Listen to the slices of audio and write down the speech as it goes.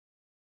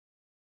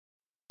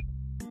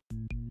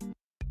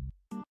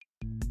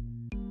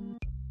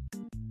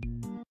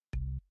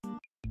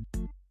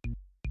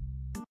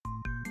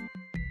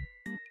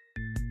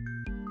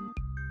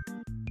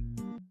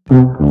You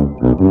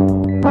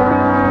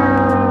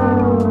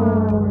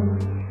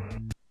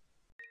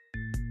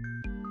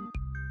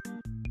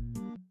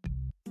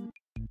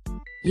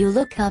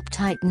look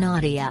uptight,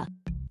 Nadia.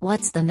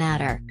 What's the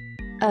matter?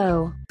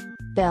 Oh,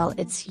 Belle,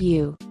 it's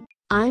you.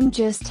 I'm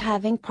just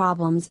having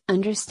problems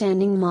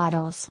understanding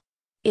models.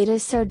 It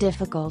is so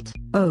difficult.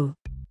 Oh.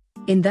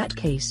 In that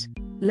case,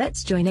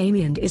 let's join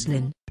Amy and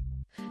Islin.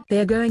 They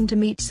are going to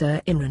meet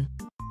Sir Imran.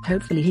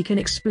 Hopefully he can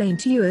explain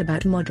to you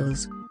about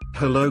models.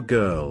 Hello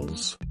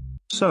girls.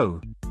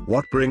 So,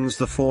 what brings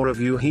the four of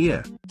you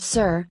here?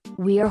 Sir,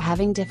 we are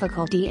having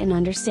difficulty in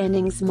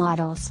understanding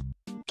models.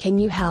 Can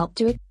you help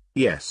to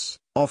Yes,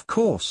 of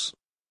course.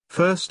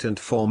 First and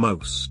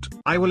foremost,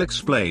 I will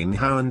explain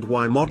how and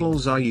why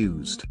models are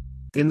used.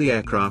 In the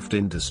aircraft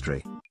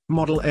industry,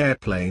 model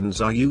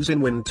airplanes are used in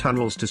wind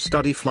tunnels to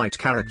study flight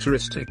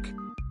characteristic.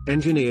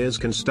 Engineers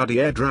can study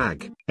air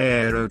drag,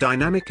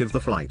 aerodynamic of the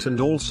flight, and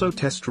also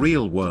test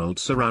real-world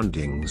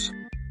surroundings.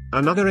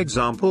 Another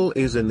example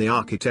is in the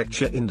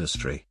architecture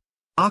industry.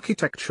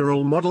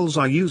 Architectural models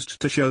are used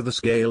to show the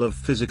scale of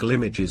physical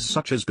images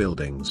such as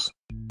buildings.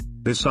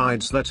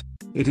 Besides that,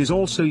 it is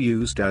also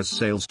used as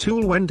sales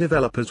tool when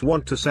developers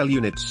want to sell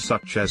units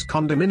such as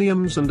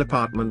condominiums and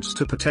apartments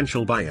to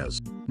potential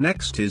buyers.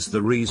 Next is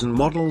the reason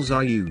models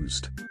are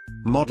used.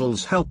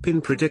 Models help in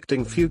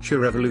predicting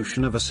future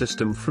evolution of a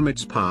system from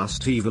its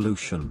past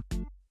evolution.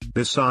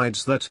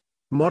 Besides that,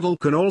 model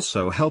can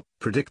also help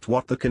predict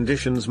what the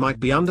conditions might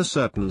be under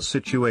certain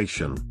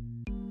situation.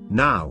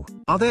 Now,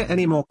 are there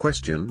any more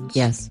questions?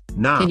 Yes.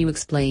 Now, Can you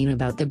explain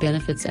about the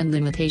benefits and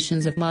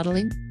limitations of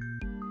modeling?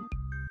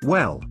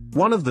 well,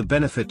 one of the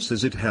benefits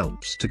is it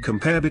helps to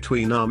compare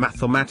between our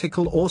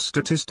mathematical or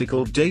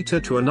statistical data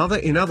to another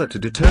in order to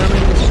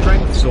determine the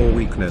strengths or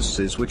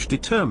weaknesses, which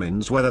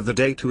determines whether the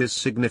data is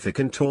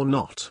significant or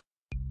not.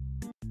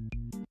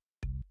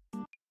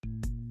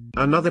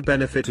 Another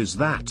benefit is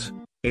that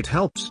it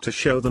helps to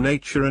show the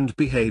nature and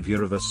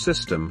behavior of a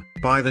system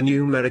by the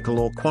numerical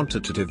or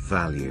quantitative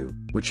value,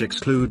 which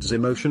excludes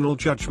emotional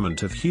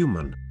judgment of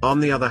human. On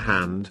the other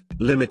hand,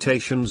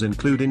 limitations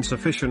include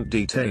insufficient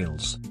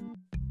details.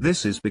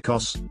 This is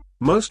because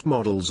most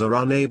models are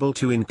unable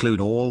to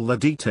include all the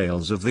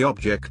details of the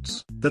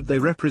objects that they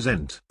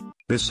represent.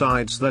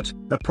 Besides that,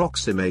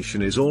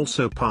 approximation is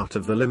also part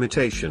of the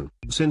limitation.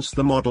 Since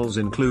the models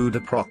include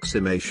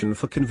approximation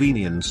for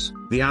convenience,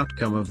 the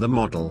outcome of the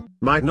model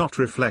might not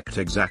reflect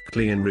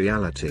exactly in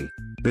reality.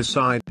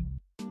 Besides,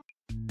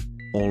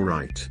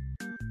 alright.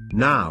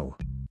 Now,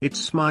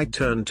 it's my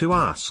turn to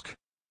ask.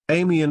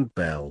 Amy and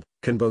Belle,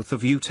 can both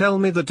of you tell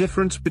me the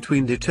difference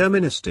between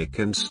deterministic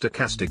and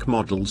stochastic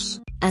models?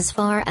 As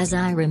far as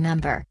I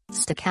remember,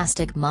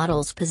 stochastic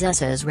models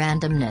possesses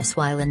randomness,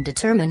 while in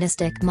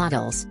deterministic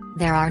models,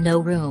 there are no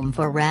room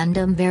for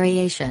random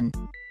variation.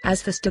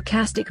 As for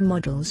stochastic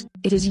models,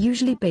 it is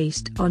usually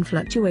based on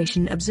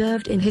fluctuation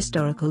observed in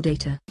historical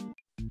data.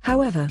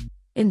 However,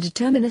 in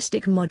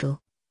deterministic model,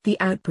 the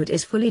output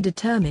is fully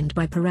determined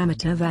by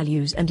parameter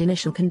values and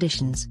initial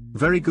conditions.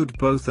 Very good,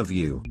 both of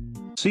you.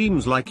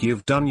 Seems like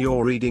you've done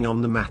your reading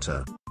on the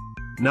matter.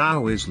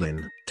 Now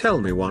Islin,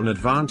 tell me one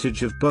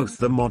advantage of both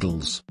the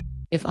models.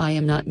 If I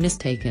am not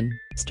mistaken,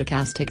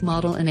 stochastic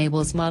model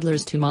enables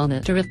modelers to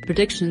monitor if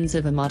predictions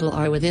of a model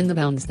are within the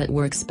bounds that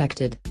were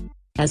expected.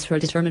 As for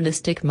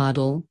deterministic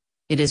model,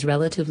 it is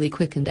relatively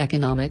quick and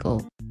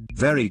economical.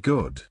 Very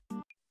good.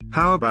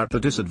 How about the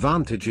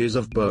disadvantages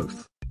of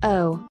both?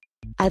 Oh,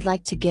 I'd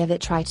like to give it a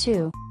try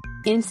too.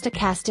 In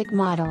stochastic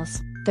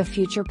models, the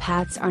future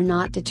paths are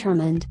not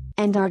determined,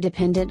 and are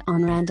dependent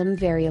on random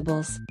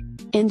variables.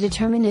 In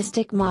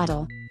deterministic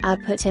model,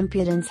 output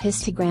impedance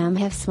histogram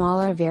have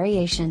smaller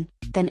variation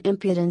than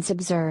impedance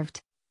observed.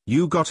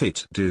 You got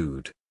it,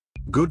 dude.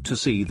 Good to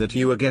see that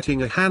you are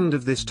getting a hand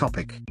of this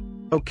topic.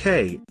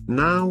 Okay,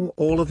 now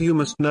all of you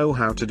must know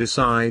how to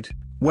decide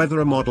whether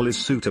a model is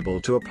suitable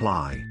to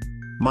apply.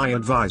 My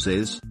advice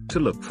is to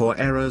look for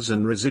errors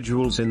and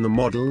residuals in the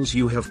models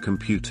you have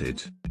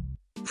computed.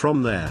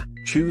 From there,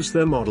 choose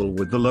the model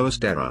with the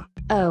lowest error.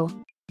 Oh,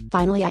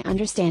 finally I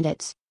understand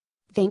it.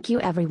 Thank you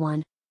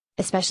everyone.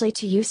 Especially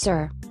to you,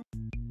 sir.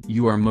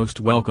 You are most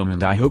welcome,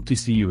 and I hope to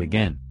see you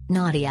again.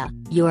 Nadia,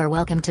 you are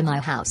welcome to my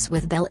house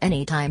with Belle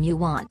anytime you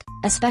want,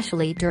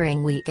 especially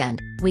during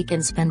weekend. We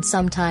can spend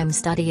some time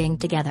studying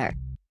together.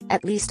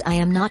 At least I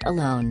am not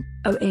alone.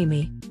 Oh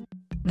Amy.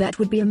 That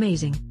would be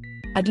amazing.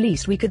 At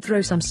least we could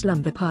throw some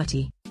slumber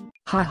party.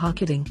 Ha ha,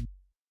 kidding.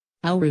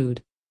 How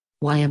rude.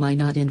 Why am I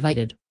not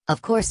invited?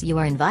 Of course you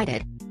are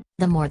invited.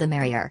 The more the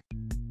merrier.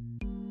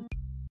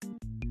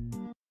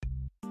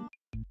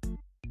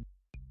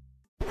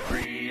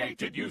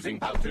 Created using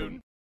Powtoon.